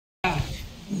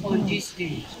on this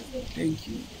day. Thank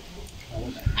you.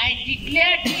 I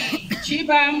declare the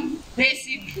GBAM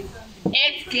Basic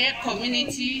Healthcare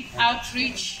Community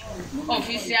Outreach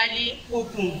officially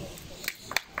open.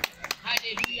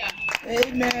 Hallelujah.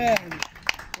 Amen.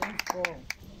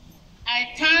 I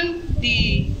thank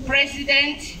the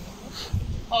President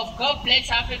of God Bless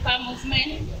Africa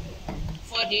Movement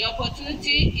for the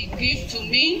opportunity he gives to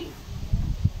me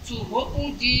to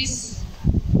open this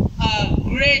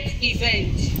great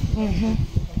event.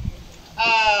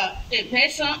 A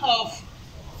person of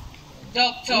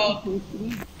Dr.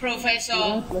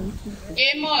 Professor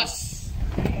Amos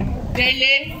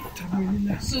Dele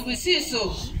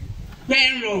Subisiso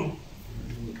Gbenro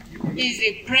is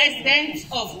the president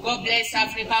of God Bless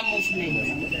Africa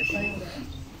Movement.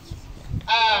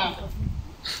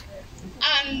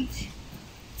 And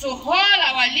to all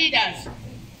our leaders,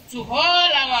 to all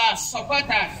our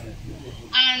supporters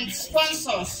and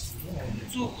sponsors,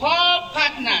 to all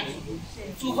partners,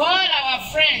 to all our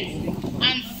friends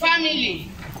and family,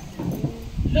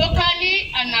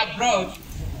 locally and abroad,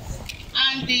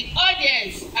 and the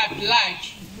audience at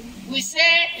large, we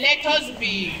say let us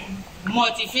be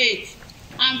motivated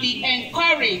and be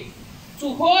encouraged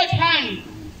to hold hands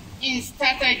in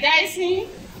strategizing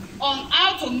on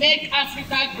how to make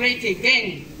Africa great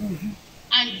again.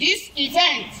 And this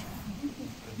event,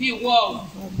 be well,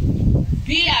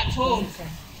 be at home.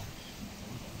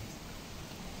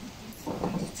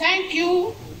 Thank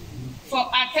you for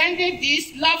attending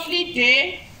this lovely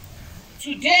day.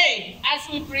 Today, as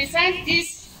we present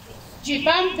this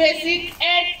GBAM Basic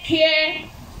Health Care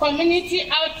Community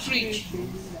Outreach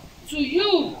to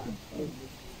you,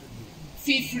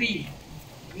 feel free.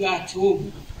 You are at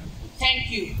home.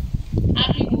 Thank you.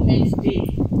 Happy Women's Day.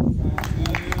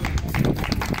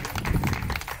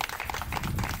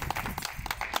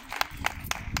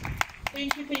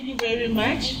 Thank you very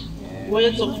much.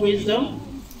 Words of wisdom.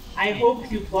 I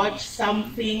hope you got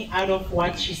something out of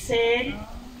what she said.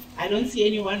 I don't see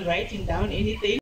anyone writing down anything.